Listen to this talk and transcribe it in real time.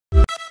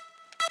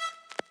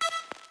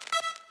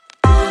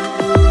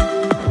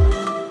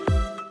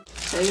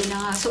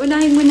na nga. So,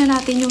 unahin muna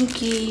natin yung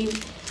key.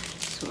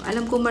 So,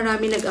 alam ko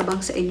marami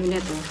nag-abang sa inyo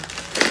nito.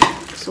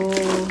 So,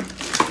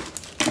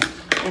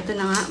 eto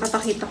na nga.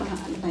 Papakita ko na.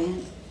 Ano ba yan?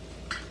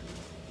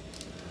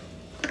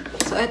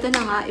 So, eto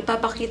na nga.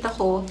 Ipapakita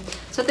ko.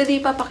 So, today,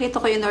 ipapakita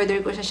ko yung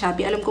order ko sa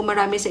Shopee. Alam ko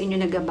marami sa inyo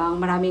nag-abang.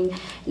 Maraming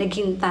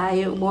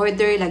naghintay.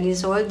 Umorder. Laging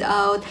sold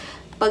out.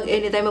 Pag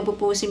anytime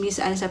magpo-post si Miss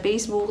Anne sa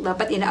Facebook,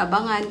 dapat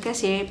inaabangan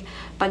kasi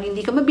pag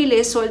hindi ka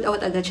mabilis, sold out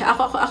agad siya.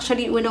 Ako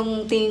actually,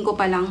 unang tingin ko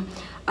pa lang,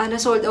 na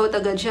sold out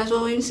agad siya.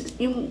 So,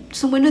 yung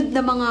sumunod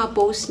na mga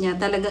post niya,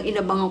 talagang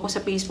inabangan ko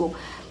sa Facebook.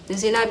 Yung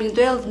sinabing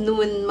 12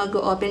 noon,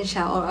 mag-open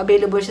siya or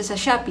available siya sa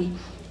Shopee.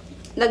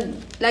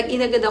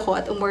 Nag-login agad ako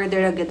at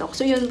umorder agad ako.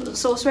 So, yun,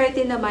 so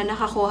swerte naman,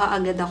 nakakuha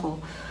agad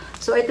ako.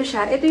 So, ito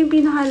siya. Ito yung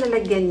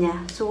pinakalalagyan niya.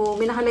 So,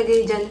 may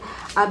nakalagay dyan,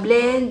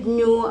 blend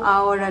new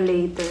hour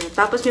later.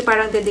 Tapos, may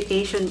parang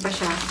dedication pa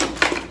siya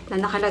na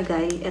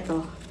nakalagay.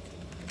 Ito.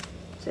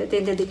 So, ito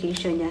yung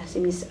dedication niya,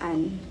 si Miss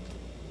Anne.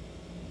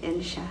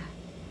 Yan siya.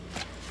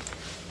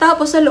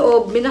 Tapos, sa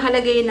loob, may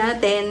nakalagay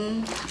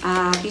natin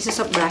pieces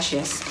of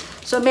brushes.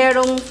 So,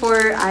 merong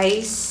for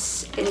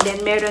eyes. And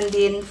then, meron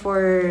din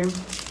for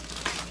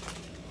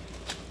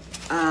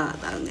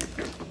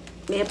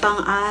may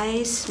pang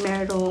eyes,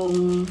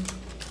 merong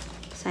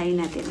sign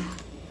natin.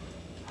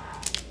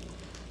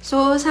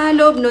 So, sa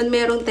loob nun,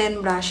 merong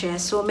 10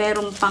 brushes. So,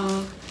 merong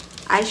pang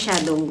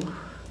eyeshadow.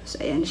 So,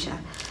 ayan siya.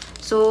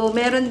 So,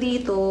 meron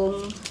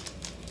ditong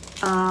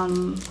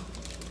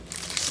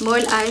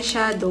small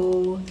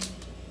eyeshadow.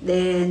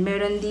 Then,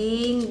 meron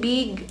ding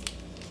big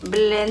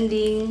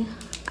blending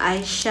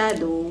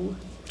eyeshadow.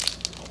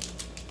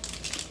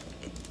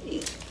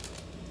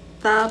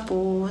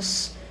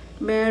 Tapos,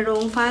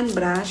 merong fan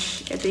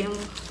brush. Ito yung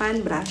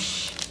fan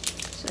brush.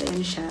 So,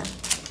 ayan siya.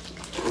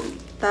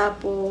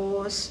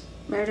 Tapos,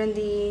 meron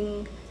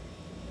ding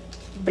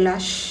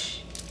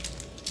blush.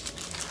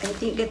 I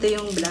think ito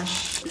yung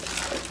blush.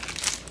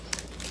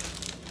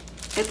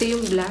 Ito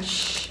yung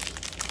blush.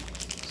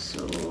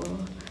 So,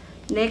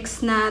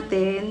 next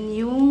natin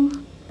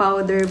yung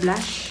powder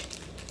blush.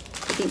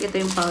 I think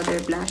ito yung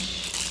powder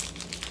blush.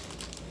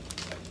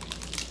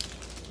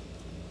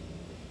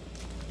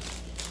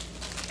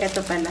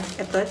 Ito pala.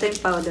 Ito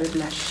yung powder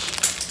blush.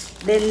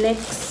 Then,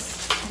 next.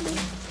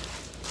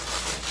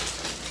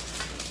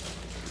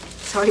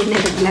 Sorry,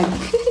 nalaglag.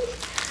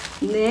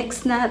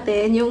 Next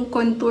natin, yung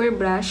contour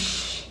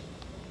brush.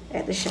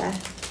 Ito siya.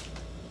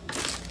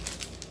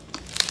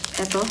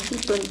 Ito,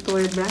 yung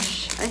contour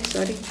brush. Ay,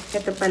 sorry.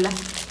 Ito pala.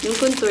 Yung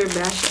contour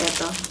brush.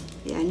 Ito.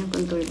 Yan, yung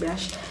contour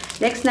brush.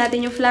 Next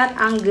natin, yung flat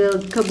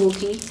angled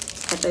kabuki.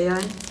 Ito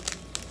yon.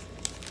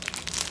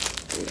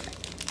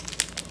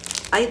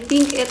 I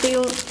think ito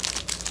yung,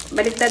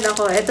 baliktad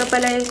ako. Ito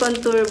pala yung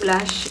contour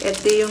blush.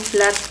 Ito yung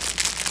flat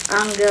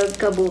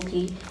angled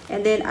kabuki.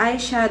 And then,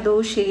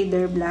 eyeshadow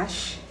shader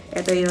blush.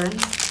 Ito yun.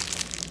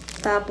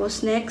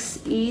 Tapos,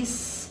 next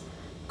is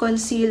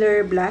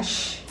concealer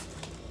blush.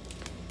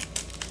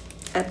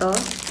 Ito,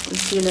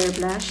 concealer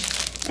blush.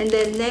 And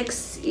then,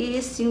 next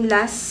is yung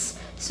last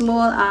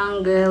small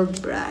angled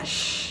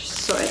brush.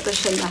 So, ito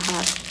siya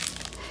lahat.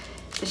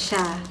 Ito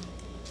siya.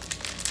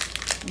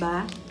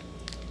 Diba?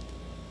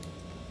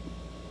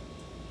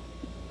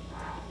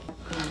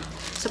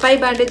 So,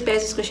 500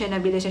 pesos ko siya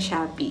nabili sa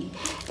Shopee.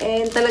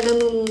 And talagang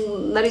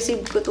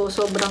na-receive ko to,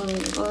 sobrang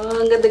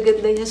ang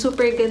ganda-ganda niya.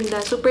 Super ganda.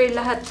 Super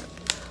lahat.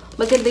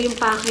 Maganda yung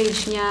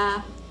package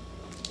niya.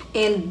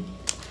 And,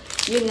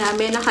 yun nga,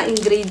 may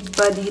naka-engrave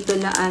pa dito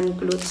na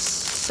CLUTZ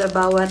sa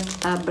bawat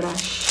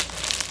brush.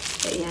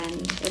 Ayan.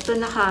 Ito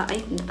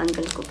ay,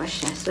 natanggal ko pa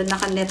siya. So,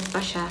 naka-net pa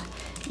siya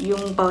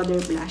yung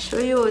powder blush. So,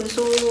 yun.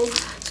 So,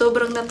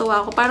 sobrang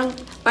natuwa ako. Parang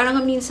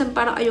minsan,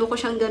 parang ayoko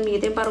siyang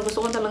gamitin. Parang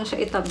gusto ko na lang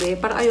siya itabi.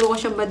 Parang ayoko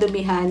siyang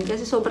madumihan.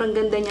 Kasi sobrang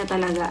ganda niya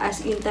talaga.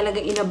 As in,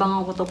 talagang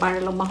inabangan ko to para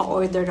lang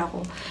maka-order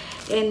ako.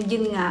 And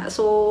yun nga.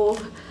 So,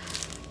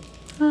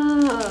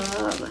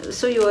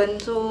 yun.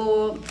 So,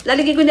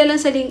 lalagay ko na lang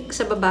sa link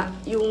sa baba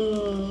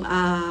yung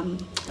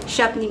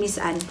shop ni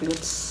Miss Anne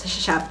CLUTZ sa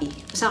Shopee.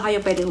 Kung saan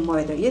kayo pwede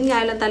umorder. Yun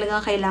nga lang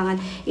talagang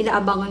kailangan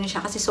inaabangan nyo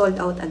siya kasi sold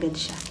out agad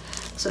siya.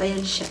 So,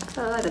 ayan siya.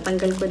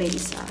 Natanggal ko na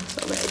isa.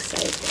 So, we're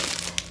excited.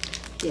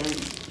 Yan.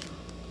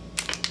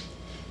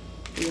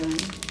 Yan.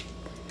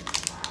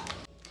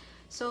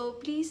 So,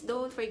 please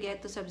don't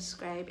forget to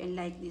subscribe and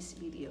like this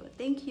video.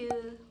 Thank you!